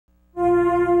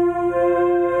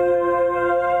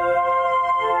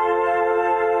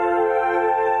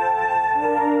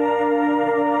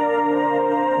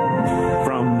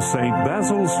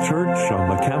Basil's Church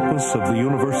on the campus of the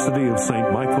University of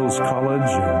St. Michael's College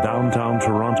in downtown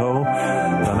Toronto,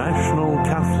 the National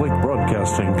Catholic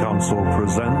Broadcasting Council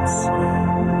presents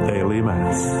Daily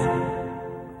Mass.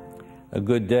 A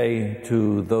good day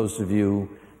to those of you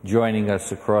joining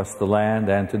us across the land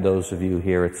and to those of you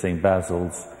here at St.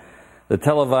 Basil's. The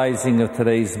televising of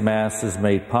today's Mass is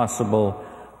made possible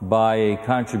by a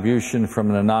contribution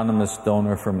from an anonymous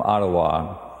donor from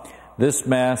Ottawa. This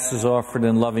Mass is offered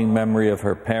in loving memory of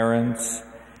her parents,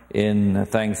 in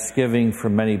thanksgiving for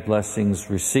many blessings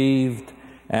received,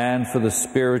 and for the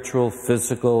spiritual,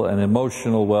 physical, and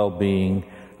emotional well-being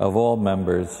of all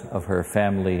members of her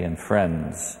family and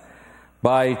friends.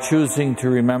 By choosing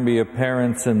to remember your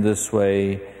parents in this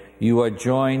way, you are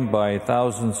joined by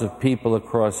thousands of people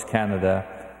across Canada,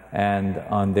 and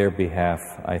on their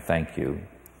behalf, I thank you.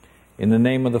 In the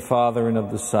name of the Father, and of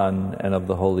the Son, and of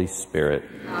the Holy Spirit.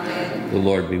 Amen. The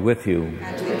Lord be with you.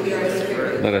 And with your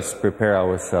spirit. Let us prepare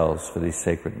ourselves for these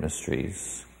sacred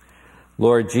mysteries.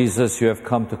 Lord Jesus, you have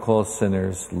come to call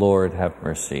sinners. Lord, have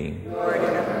mercy. Lord,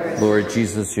 have mercy. Lord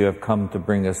Jesus, you have come to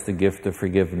bring us the gift of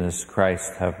forgiveness.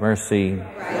 Christ, have mercy.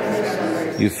 Christ, have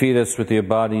mercy. You feed us with your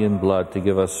body and blood to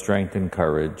give us strength and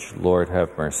courage. Lord,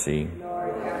 have mercy.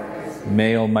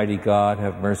 May Almighty God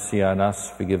have mercy on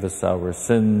us, forgive us our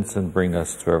sins, and bring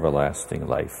us to everlasting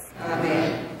life.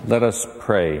 Amen. Let us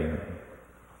pray.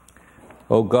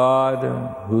 O God,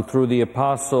 who through the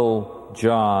Apostle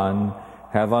John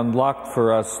have unlocked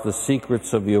for us the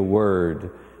secrets of your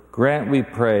word, grant, we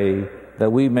pray,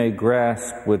 that we may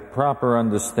grasp with proper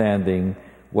understanding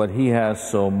what he has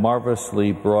so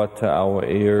marvelously brought to our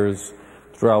ears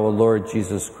through our Lord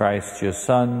Jesus Christ, your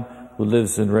Son, who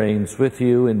lives and reigns with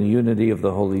you in the unity of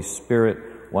the Holy Spirit,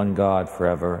 one God,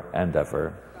 forever and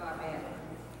ever. Amen.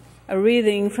 A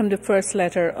reading from the first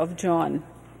letter of John.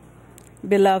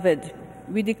 Beloved,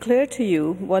 we declare to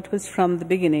you what was from the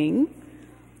beginning,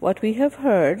 what we have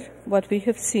heard, what we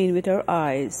have seen with our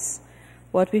eyes,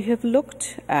 what we have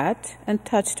looked at and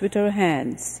touched with our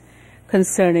hands,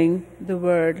 concerning the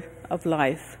word of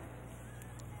life.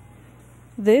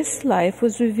 This life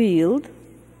was revealed,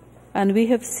 and we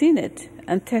have seen it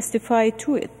and testify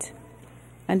to it,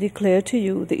 and declare to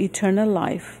you the eternal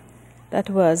life that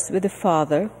was with the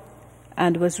Father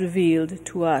and was revealed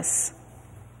to us.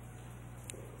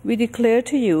 We declare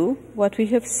to you what we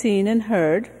have seen and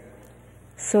heard,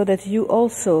 so that you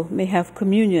also may have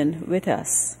communion with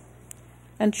us.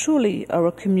 And truly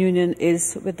our communion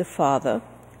is with the Father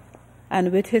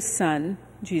and with his Son,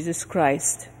 Jesus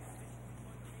Christ.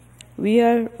 We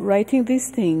are writing these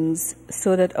things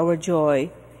so that our joy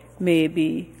may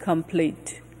be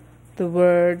complete. The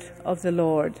word of the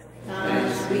Lord.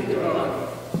 Thanks be to God.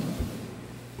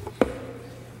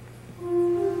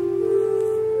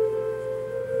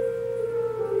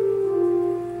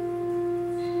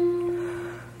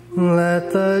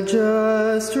 Let the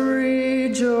just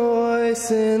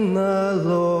rejoice in the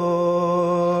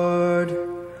Lord.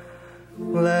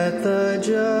 Let the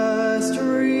just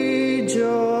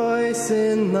rejoice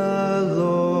in the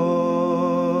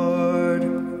Lord.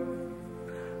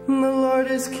 The Lord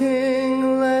is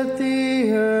King, let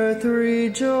the earth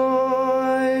rejoice.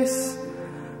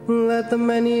 Let the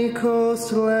many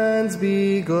coastlands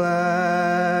be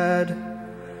glad.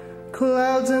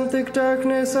 Clouds and thick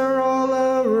darkness are all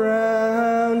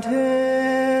around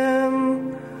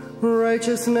him.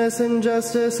 Righteousness and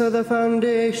justice are the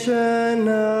foundation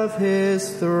of his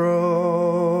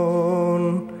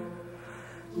throne.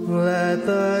 Let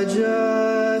the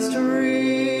just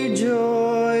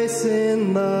rejoice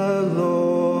in the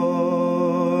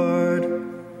Lord.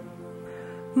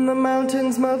 The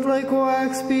mountains melt like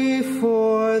wax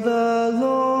before the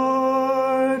Lord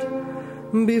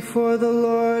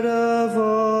of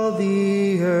all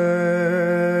the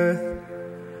earth.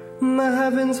 The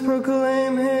heavens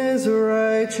proclaim his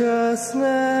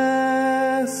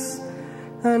righteousness,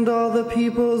 and all the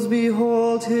peoples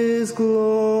behold his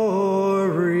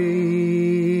glory.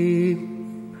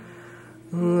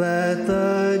 Let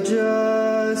the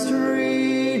just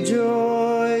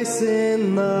rejoice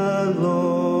in the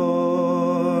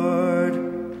Lord.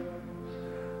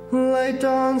 Light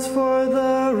dawns for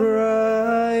the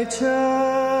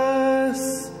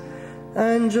righteous,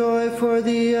 and joy for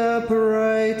the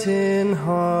upright in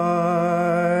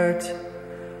heart.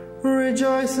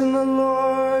 Rejoice in the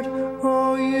Lord,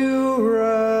 O you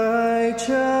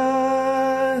righteous,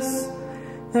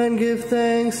 and give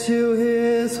thanks to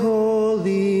his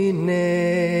holy name.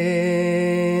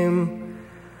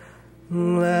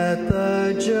 Let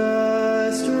the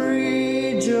just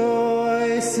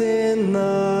rejoice in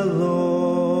the Lord.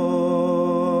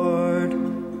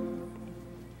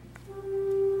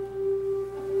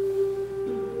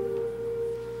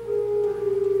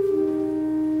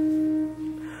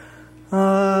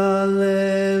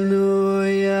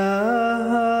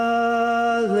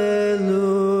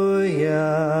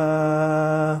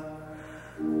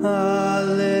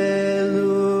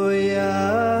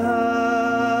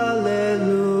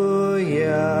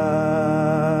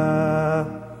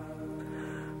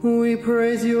 We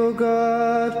praise you, O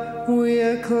God. We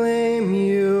acclaim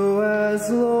you as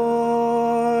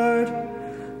Lord.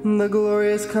 The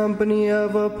glorious company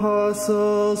of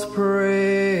apostles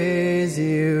praise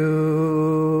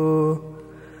you.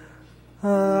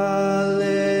 Alleluia,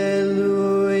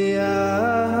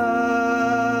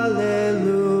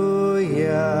 alleluia.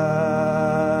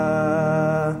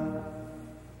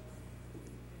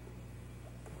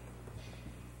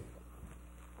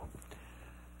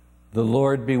 The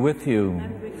Lord be with you.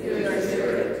 And with your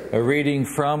spirit. A reading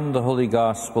from the Holy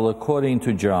Gospel according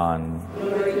to John.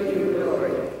 Glory to you,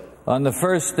 Lord. On the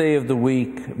first day of the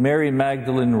week, Mary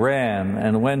Magdalene ran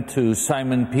and went to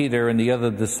Simon Peter and the other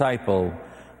disciple,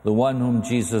 the one whom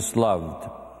Jesus loved,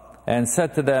 and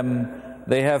said to them,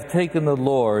 "They have taken the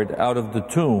Lord out of the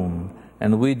tomb,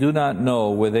 and we do not know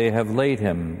where they have laid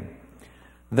him."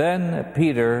 Then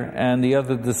Peter and the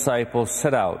other disciple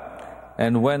set out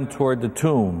and went toward the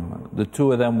tomb. The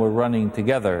two of them were running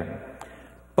together.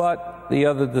 But the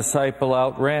other disciple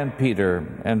outran Peter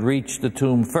and reached the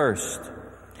tomb first.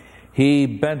 He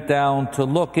bent down to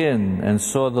look in and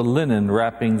saw the linen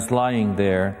wrappings lying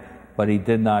there, but he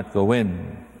did not go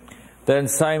in. Then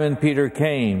Simon Peter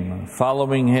came,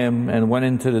 following him, and went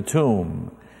into the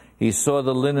tomb. He saw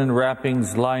the linen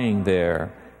wrappings lying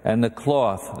there, and the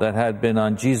cloth that had been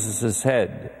on Jesus'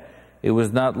 head. It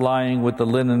was not lying with the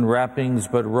linen wrappings,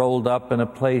 but rolled up in a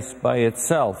place by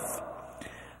itself.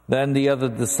 Then the other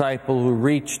disciple who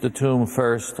reached the tomb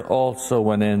first also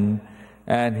went in,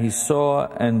 and he saw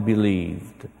and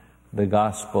believed. The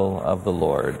Gospel of the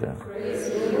Lord. Praise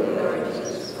you, Lord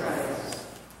Jesus Christ.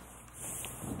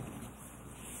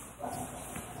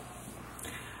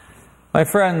 My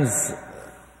friends,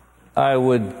 I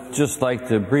would just like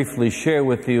to briefly share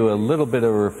with you a little bit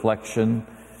of reflection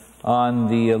on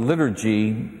the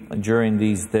liturgy during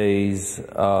these days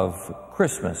of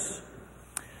Christmas.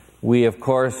 We, of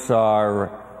course,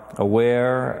 are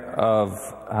aware of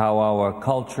how our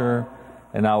culture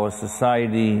and our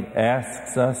society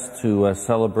asks us to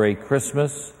celebrate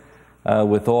Christmas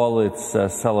with all its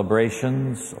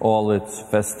celebrations, all its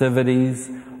festivities,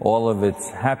 all of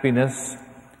its happiness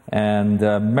and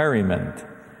merriment.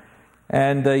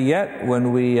 And yet,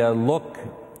 when we look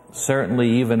certainly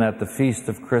even at the Feast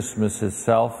of Christmas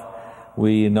itself,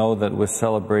 we know that we're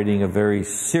celebrating a very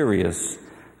serious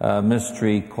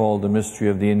mystery called the mystery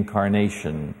of the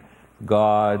Incarnation,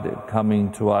 God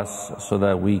coming to us so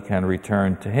that we can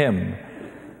return to Him.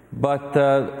 But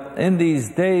in these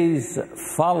days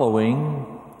following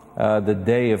the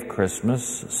day of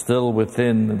Christmas, still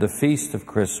within the Feast of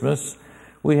Christmas,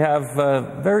 we have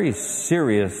very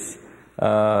serious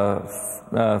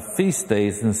feast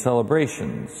days and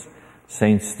celebrations.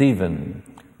 Saint Stephen,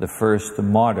 the first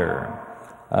martyr,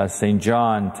 Saint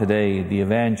John today, the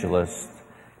evangelist,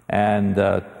 and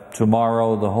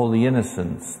tomorrow the Holy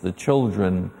Innocents, the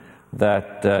children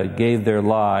that gave their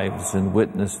lives in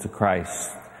witness to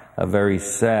Christ. A very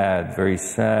sad,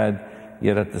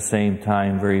 yet at the same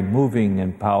time very moving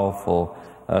and powerful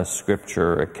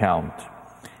scripture account.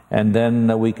 And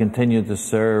then we continue to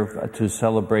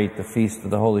celebrate the Feast of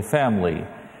the Holy Family,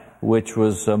 which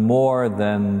was more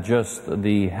than just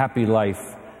the happy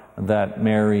life that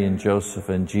Mary and Joseph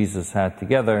and Jesus had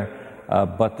together,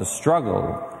 but the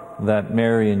struggle that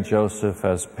Mary and Joseph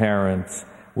as parents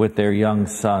with their young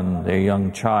son, their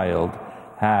young child,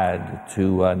 had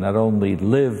to not only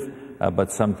live, but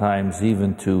sometimes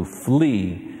even to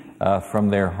flee from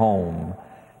their home.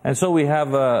 And so we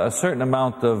have a certain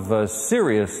amount of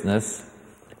seriousness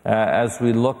as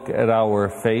we look at our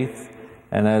faith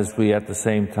and as we at the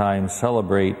same time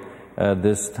celebrate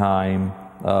this time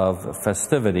of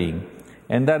festivity.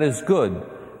 And that is good,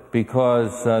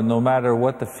 because no matter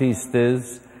what the feast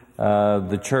is,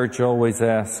 the Church always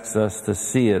asks us to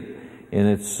see it in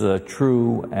its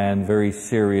true and very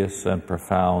serious and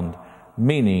profound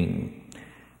meaning.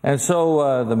 And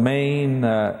so the main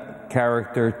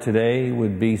character today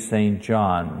would be Saint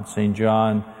John. Saint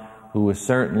John, who was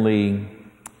certainly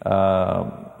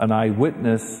an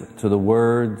eyewitness to the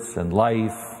words and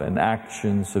life and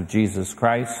actions of Jesus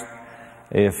Christ.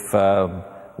 If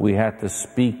we had to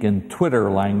speak in Twitter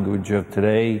language of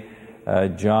today,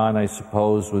 John, I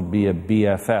suppose, would be a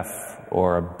BFF,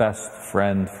 or a best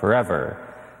friend forever,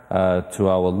 to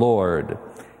our Lord.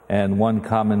 And one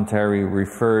commentary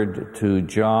referred to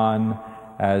John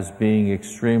as being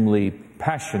extremely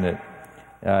passionate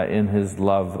in his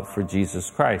love for Jesus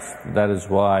Christ. That is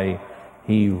why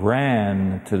he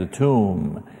ran to the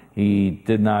tomb. He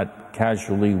did not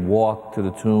casually walk to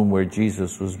the tomb where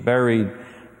Jesus was buried,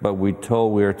 but we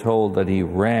are told that he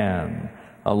ran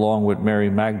along with Mary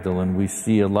Magdalene. We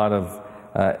see a lot of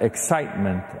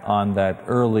excitement on that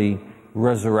early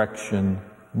resurrection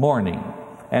morning.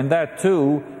 And that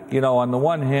too, on the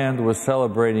one hand was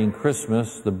celebrating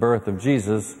Christmas, the birth of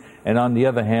Jesus, and on the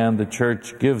other hand, the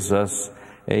church gives us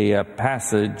a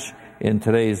passage in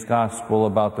today's gospel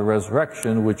about the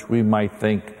resurrection, which we might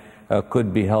think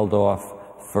could be held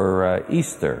off for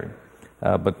Easter,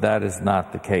 but that is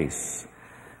not the case.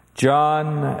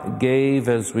 John gave,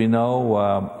 as we know,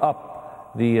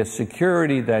 up the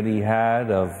security that he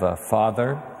had of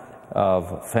father,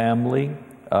 of family,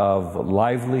 of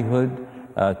livelihood,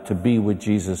 to be with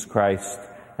Jesus Christ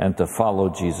and to follow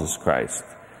Jesus Christ.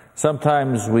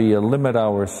 Sometimes we limit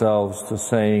ourselves to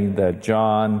saying that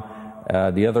John,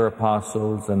 the other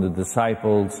apostles, and the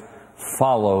disciples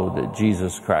followed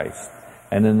Jesus Christ.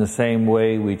 And in the same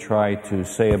way, we try to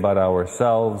say about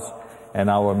ourselves and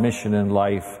our mission in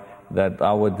life that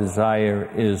our desire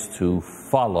is to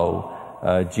follow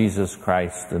Jesus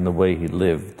Christ in the way he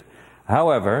lived.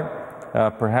 However,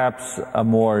 perhaps a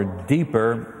more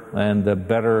deeper and a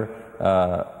better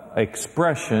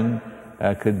expression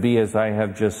could be, as I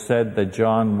have just said, that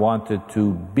John wanted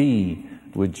to be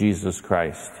with Jesus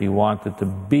Christ. He wanted to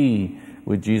be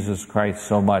with Jesus Christ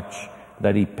so much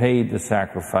that he paid the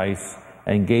sacrifice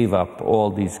and gave up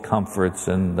all these comforts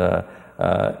and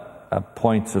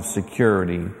points of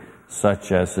security,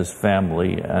 such as his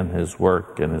family and his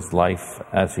work and his life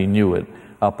as he knew it,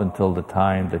 up until the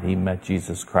time that he met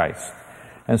Jesus Christ.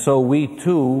 And so we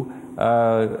too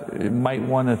might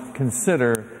want to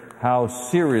consider how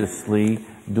seriously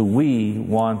do we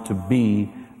want to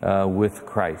be with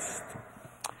Christ.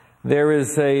 There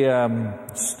is a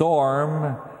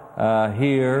storm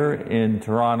here in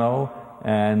Toronto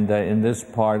and in this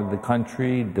part of the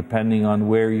country, depending on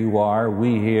where you are.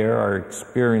 We here are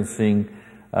experiencing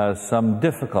some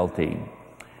difficulty.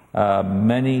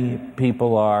 Many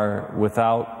people are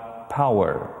without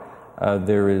power.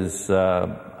 There is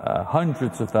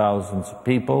hundreds of thousands of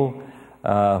people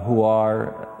who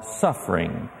are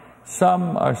suffering.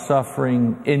 Some are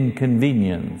suffering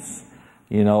inconvenience.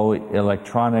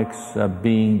 Electronics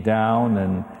being down,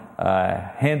 and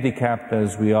handicapped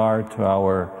as we are to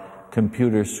our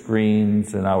computer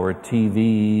screens and our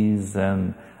TVs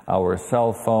and our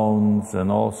cell phones and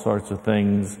all sorts of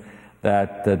things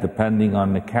that, depending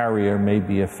on the carrier, may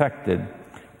be affected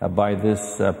by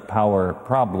this power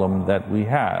problem that we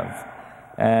have.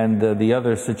 And the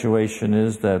other situation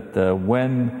is that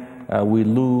when we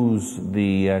lose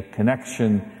the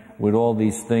connection with all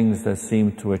these things that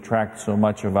seem to attract so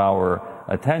much of our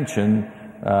attention,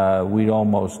 we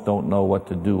almost don't know what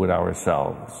to do with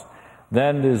ourselves.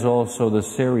 Then there's also the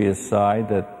serious side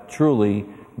that truly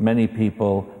many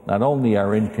people not only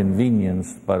are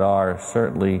inconvenienced, but are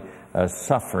certainly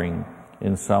suffering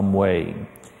in some way.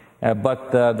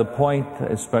 But the point,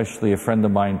 especially a friend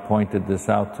of mine pointed this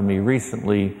out to me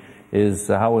recently, is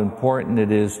how important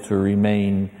it is to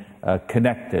remain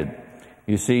connected.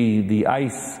 You see, the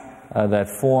ice that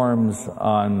forms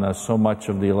on so much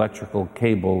of the electrical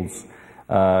cables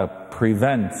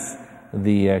prevents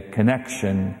the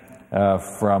connection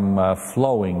from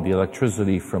flowing, the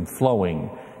electricity from flowing,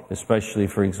 especially,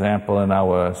 for example, in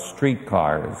our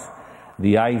streetcars.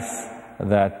 The ice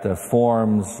that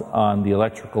forms on the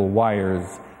electrical wires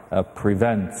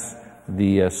prevents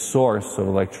the source of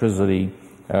electricity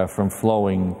from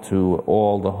flowing to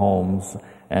all the homes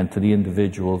and to the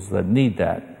individuals that need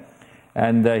that.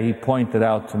 And he pointed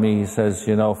out to me, he says,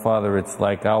 Father, it's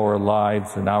like our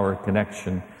lives and our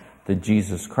connection to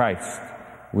Jesus Christ.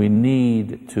 We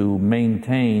need to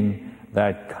maintain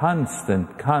that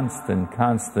constant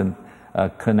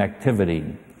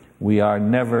connectivity. We are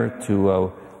never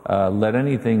to let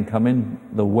anything come in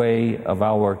the way of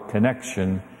our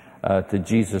connection to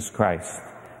Jesus Christ.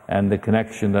 And the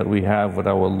connection that we have with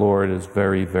our Lord is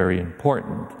very, very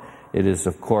important. It is,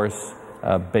 of course,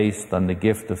 based on the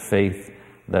gift of faith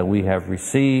that we have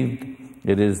received.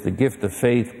 It is the gift of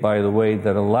faith, by the way,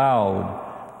 that allowed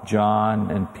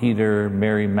John and Peter,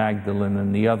 Mary Magdalene,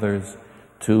 and the others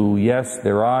to, yes,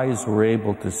 their eyes were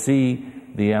able to see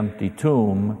the empty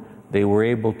tomb. They were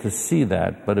able to see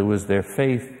that, but it was their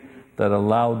faith that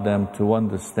allowed them to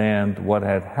understand what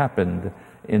had happened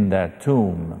in that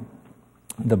tomb.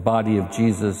 The body of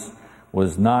Jesus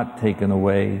was not taken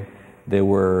away. There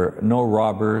were no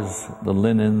robbers. The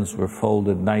linens were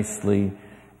folded nicely,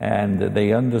 and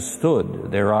they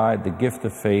understood. The gift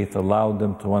of faith allowed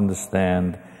them to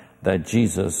understand that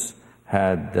Jesus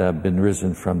had been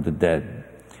risen from the dead.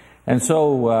 And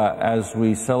so as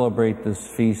we celebrate this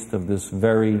feast of this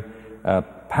very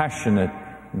passionate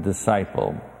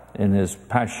disciple, in his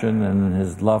passion and in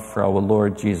his love for our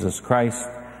Lord Jesus Christ,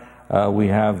 we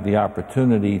have the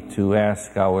opportunity to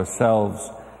ask ourselves,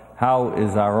 how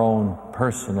is our own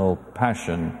personal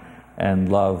passion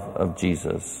and love of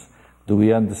Jesus? Do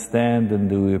we understand and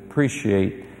do we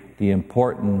appreciate the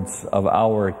importance of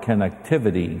our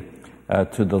connectivity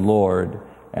to the Lord,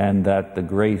 and that the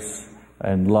grace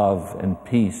and love and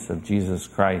peace of Jesus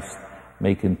Christ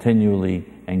may continually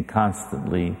and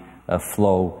constantly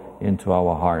flow into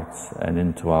our hearts and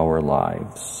into our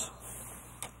lives?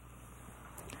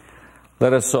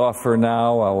 Let us offer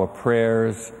now our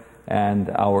prayers and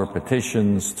our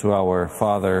petitions to our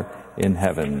Father in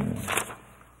heaven,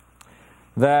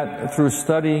 that through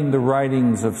studying the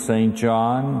writings of St.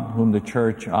 John, whom the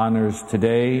Church honors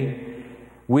today,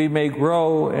 we may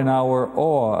grow in our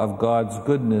awe of God's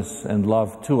goodness and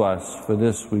love to us. For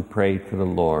this we pray to the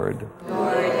Lord.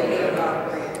 Lord, hear our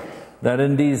prayer. That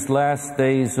in these last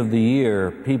days of the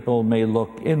year, people may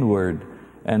look inward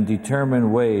and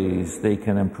determine ways they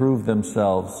can improve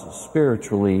themselves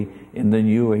spiritually in the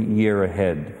new year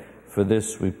ahead. For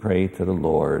this we pray to the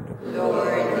Lord.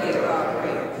 Lord, hear our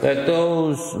prayer. That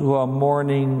those who are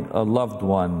mourning a loved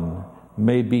one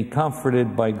may be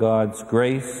comforted by God's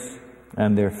grace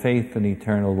and their faith in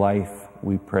eternal life,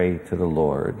 we pray to the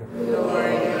Lord.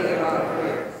 Lord, hear our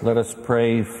prayer. Let us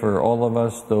pray for all of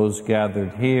us, those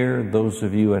gathered here, those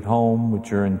of you at home with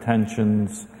your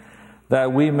intentions,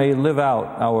 that we may live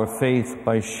out our faith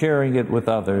by sharing it with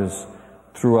others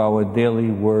through our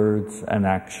daily words and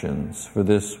actions. For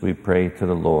this we pray to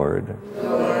the Lord.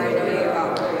 Lord, hear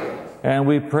our prayer. And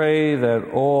we pray that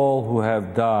all who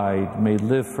have died may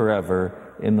live forever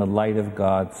in the light of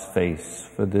God's face.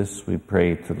 For this we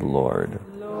pray to the Lord.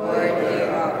 Lord, hear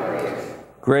our prayer.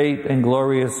 Great and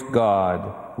glorious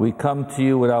God, we come to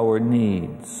you with our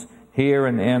needs. Hear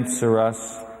and answer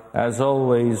us. As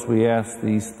always, we ask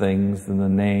these things in the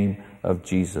name of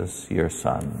Jesus, your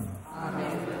Son.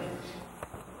 Amen.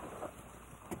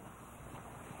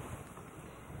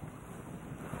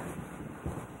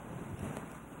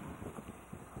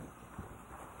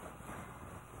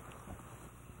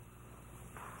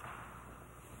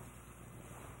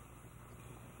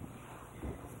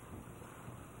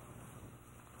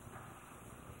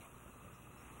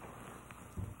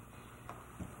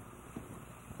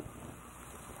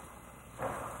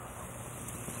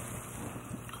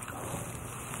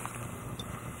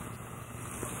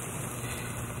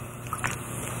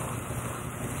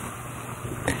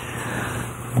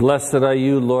 Blessed are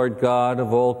you, Lord God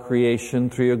of all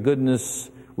creation. Through your goodness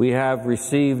we have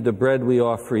received the bread we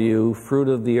offer you, fruit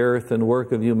of the earth and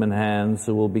work of human hands,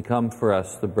 that will become for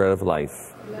us the bread of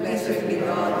life. Blessed be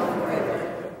God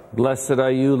forever. Blessed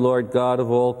are you, Lord God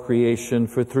of all creation,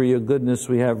 for through your goodness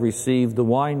we have received the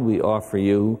wine we offer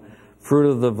you, fruit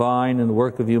of the vine and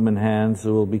work of human hands,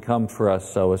 that will become for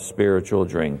us our spiritual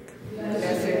drink.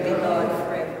 Blessed be God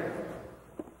forever.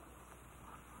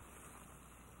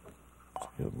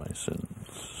 Forgive my sins.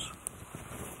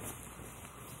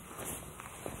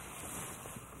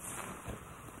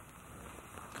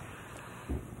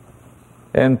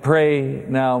 And pray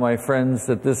now, my friends,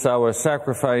 that this our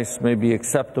sacrifice may be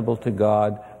acceptable to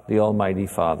God, the Almighty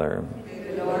Father.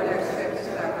 May the Lord accept the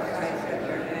sacrifice at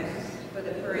your hands for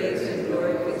the praise and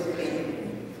glory of his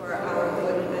name, for our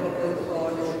good and the good of all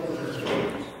his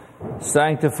creatures.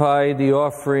 Sanctify the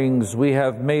offerings we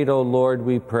have made, O Lord,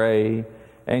 we pray,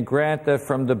 and grant that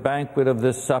from the banquet of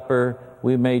this supper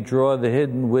we may draw the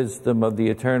hidden wisdom of the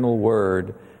eternal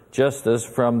Word, just as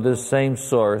from this same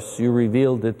source you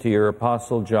revealed it to your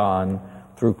Apostle John,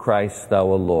 through Christ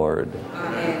our Lord.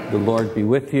 Amen. The Lord be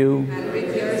with you. And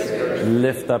with your spirit,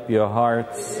 Lift up your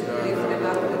hearts. lift them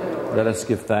up to the Lord. Let us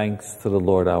give thanks to the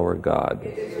Lord our God.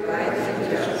 It is right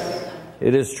and just.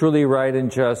 It is truly right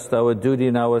and just, our duty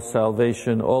and our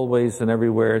salvation, always and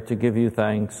everywhere, to give you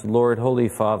thanks, Lord, Holy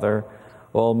Father,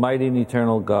 Almighty and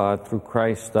eternal God, through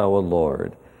Christ our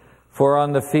Lord. For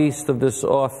on the feast of this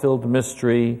awe-filled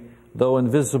mystery, though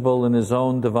invisible in his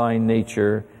own divine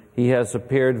nature, he has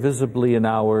appeared visibly in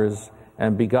ours,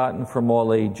 and begotten from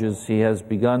all ages, he has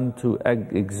begun to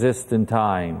exist in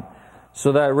time,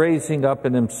 so that raising up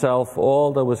in himself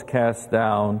all that was cast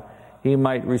down, he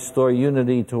might restore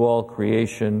unity to all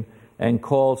creation and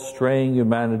call straying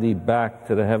humanity back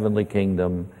to the heavenly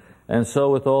kingdom. And so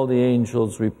with all the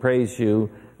angels we praise you,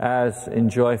 as in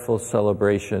joyful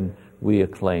celebration we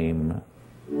acclaim.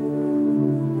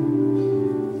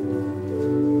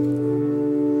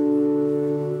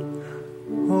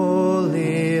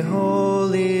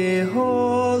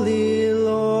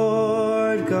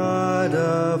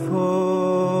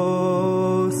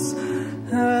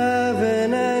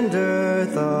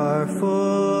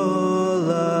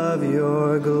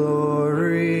 your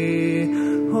glory.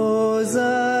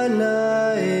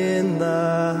 Hosanna in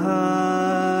the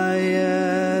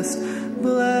highest.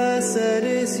 Blessed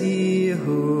is he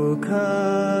who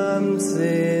comes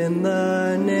in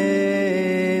the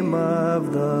name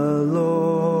of the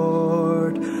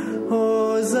Lord.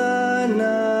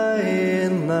 Hosanna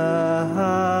in the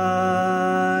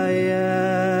highest.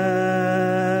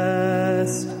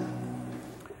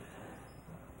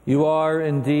 You are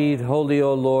indeed holy,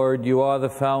 O Lord. You are the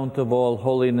fount of all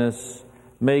holiness.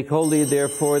 Make holy,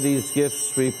 therefore, these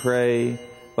gifts, we pray,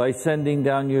 by sending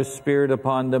down your Spirit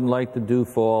upon them like the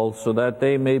dewfall, so that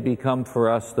they may become for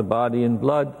us the body and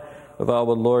blood of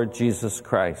our Lord Jesus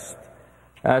Christ.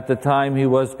 At the time he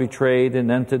was betrayed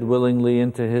and entered willingly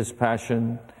into his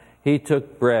passion, he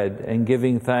took bread, and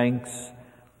giving thanks,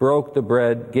 broke the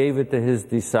bread, gave it to his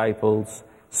disciples,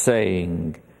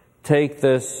 saying, "Take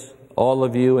this, all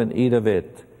of you, and eat of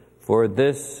it, for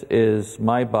this is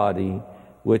my body,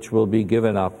 which will be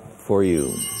given up for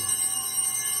you."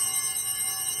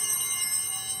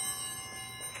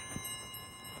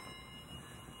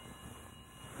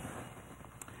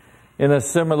 In a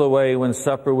similar way, when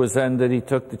supper was ended, he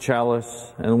took the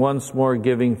chalice, and once more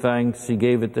giving thanks, he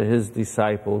gave it to his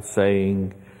disciples,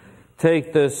 saying,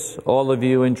 "Take this, all of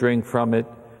you, and drink from it,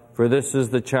 for this is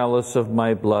the chalice of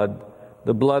my blood,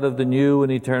 the blood of the new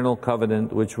and eternal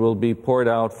covenant, which will be poured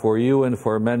out for you and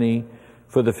for many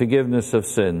for the forgiveness of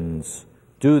sins.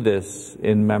 Do this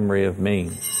in memory of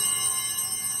me."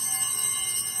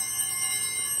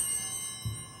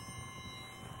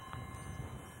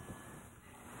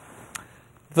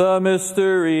 The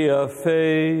mystery of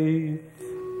faith.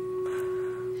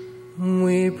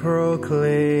 We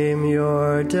proclaim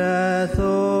your death,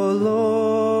 O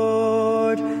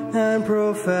Lord, and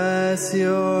profess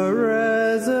your resurrection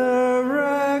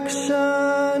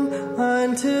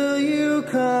until you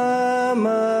come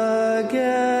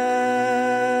again.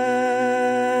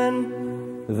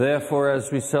 Therefore,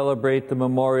 as we celebrate the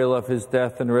memorial of his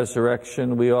death and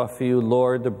resurrection, we offer you,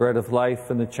 Lord, the bread of life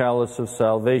and the chalice of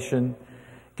salvation,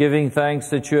 giving thanks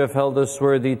that you have held us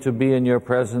worthy to be in your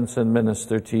presence and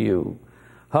minister to you.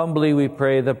 Humbly we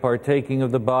pray that, partaking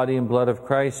of the body and blood of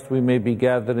Christ, we may be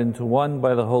gathered into one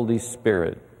by the Holy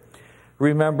Spirit.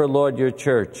 Remember, Lord, your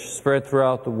church spread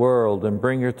throughout the world, and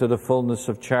bring her to the fullness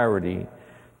of charity,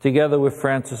 together with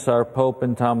Francis our Pope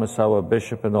and Thomas our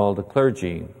Bishop and all the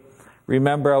clergy.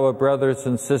 Remember our brothers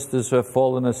and sisters who have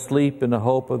fallen asleep in the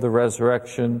hope of the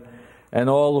resurrection, and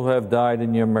all who have died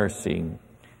in your mercy.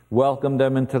 Welcome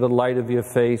them into the light of your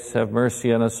face. Have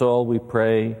mercy on us all, we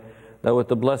pray, that with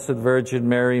the Blessed Virgin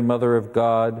Mary, Mother of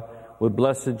God, with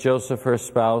blessed Joseph, her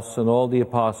spouse, and all the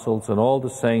apostles and all the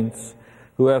saints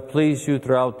who have pleased you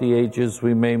throughout the ages,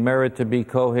 we may merit to be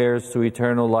co-heirs to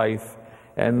eternal life,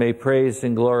 and may praise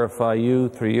and glorify you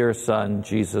through your Son,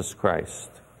 Jesus Christ.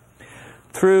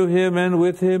 Through him, and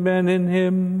with him, and in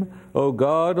him, O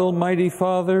God, Almighty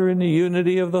Father, in the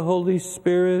unity of the Holy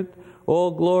Spirit,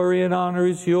 all glory and honor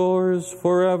is yours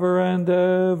forever and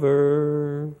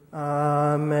ever.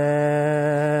 Amen.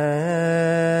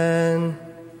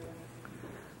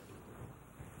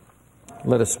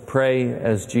 Let us pray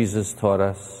as Jesus taught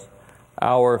us.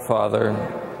 Our Father,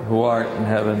 who art in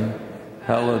heaven,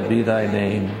 hallowed be thy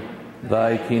name.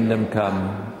 Thy kingdom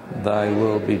come, thy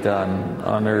will be done,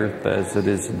 on earth as it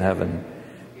is in heaven.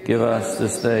 Give us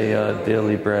this day our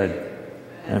daily bread,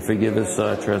 and forgive us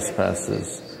our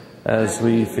trespasses, as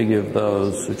we forgive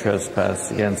those who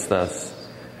trespass against us.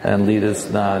 And lead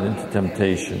us not into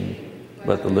temptation,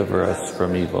 but deliver us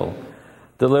from evil.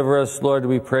 Deliver us, Lord,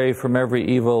 we pray, from every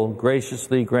evil.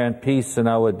 Graciously grant peace in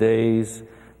our days,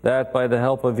 that by the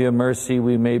help of your mercy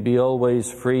we may be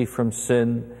always free from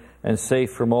sin and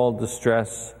safe from all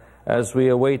distress, as we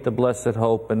await the blessed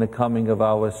hope and the coming of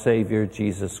our Savior,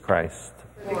 Jesus Christ.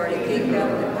 For the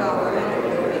kingdom, the power, and the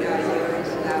glory are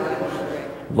yours, now and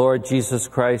forever. Lord Jesus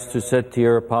Christ, who said to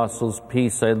your apostles,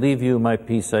 "Peace I leave you, my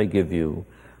peace I give you,"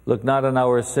 look not on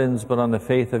our sins, but on the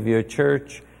faith of your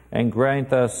church, and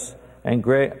grant us,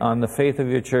 on the faith of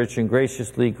your church, and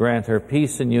graciously grant her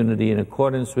peace and unity in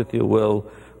accordance with your will,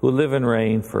 who live and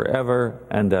reign forever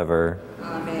and ever.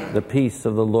 Amen. The peace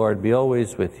of the Lord be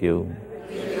always with you.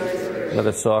 Let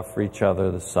us offer each other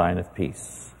the sign of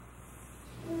peace.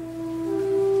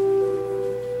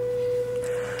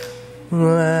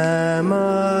 Lamb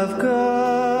of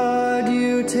God,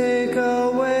 you take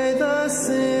away the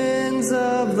sins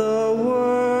of the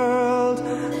world.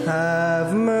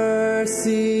 Have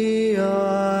mercy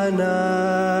on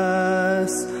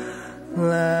us.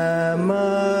 Lamb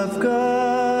of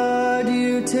God,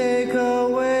 you take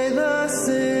away the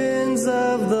sins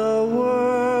of the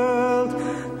world.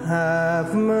 Have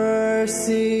have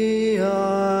mercy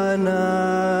on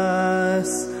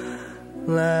us.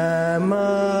 Lamb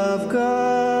of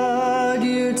God,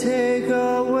 you take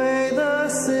away the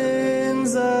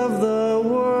sins of the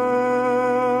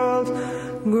world.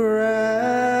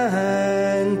 Grant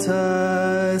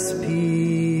us peace.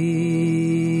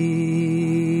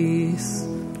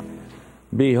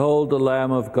 Behold the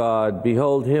Lamb of God.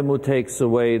 Behold him who takes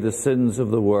away the sins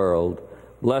of the world.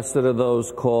 Blessed are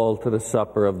those called to the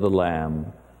supper of the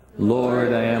Lamb.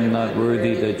 Lord, I am not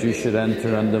worthy that you should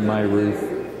enter under my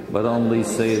roof, but only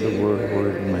say the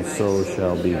word, and my soul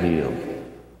shall be healed.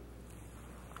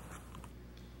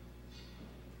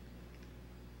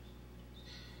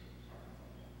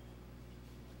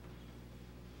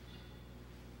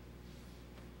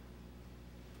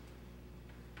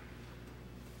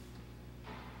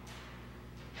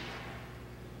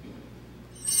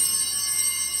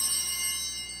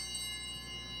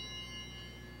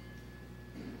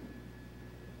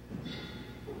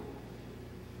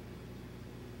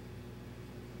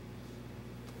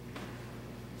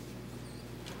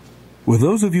 With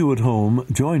those of you at home,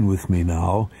 join with me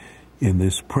now in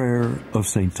this prayer of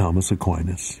St. Thomas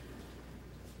Aquinas.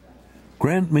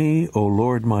 Grant me, O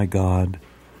Lord my God,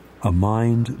 a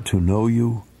mind to know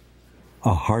you,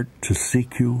 a heart to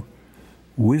seek you,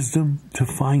 wisdom to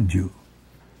find you,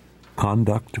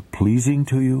 conduct pleasing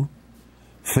to you,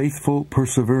 faithful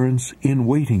perseverance in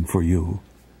waiting for you,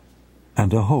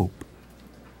 and a hope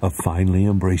of finally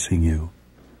embracing you.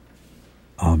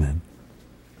 Amen.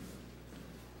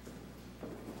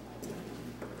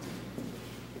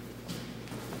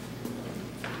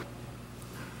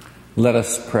 Let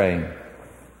us pray.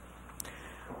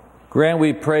 Grant,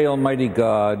 we pray, Almighty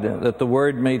God, that the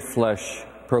Word made flesh,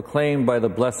 proclaimed by the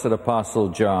blessed Apostle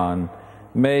John,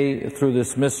 may, through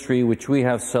this mystery which we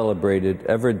have celebrated,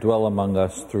 ever dwell among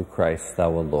us through Christ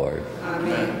our Lord.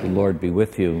 Amen. The Lord be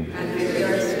with you. And with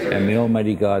your spirit. And may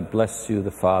Almighty God bless you, the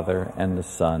Father, and the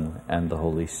Son, and the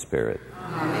Holy Spirit.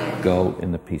 Amen. Go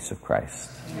in the peace of Christ.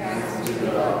 Thanks be to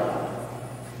God.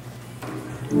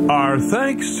 Our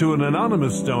thanks to an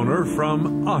anonymous donor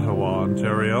from Ottawa,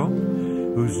 Ontario,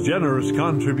 whose generous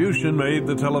contribution made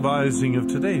the televising of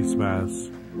today's Mass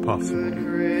possible.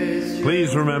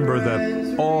 Please remember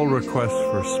that all requests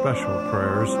for special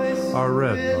prayers are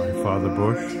read by Father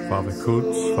Bush, Father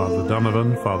Coots, Father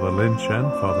Donovan, Father Lynch,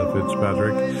 and Father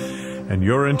Fitzpatrick, and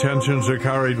your intentions are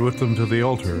carried with them to the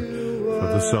altar for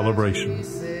the celebration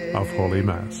of Holy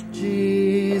Mass.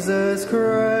 Jesus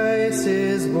Christ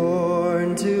is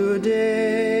born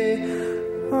today.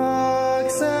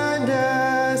 Ox and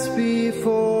ass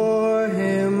before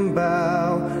him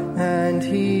bow, and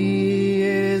he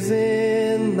is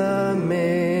in the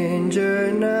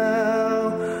manger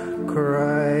now.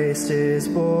 Christ is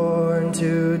born.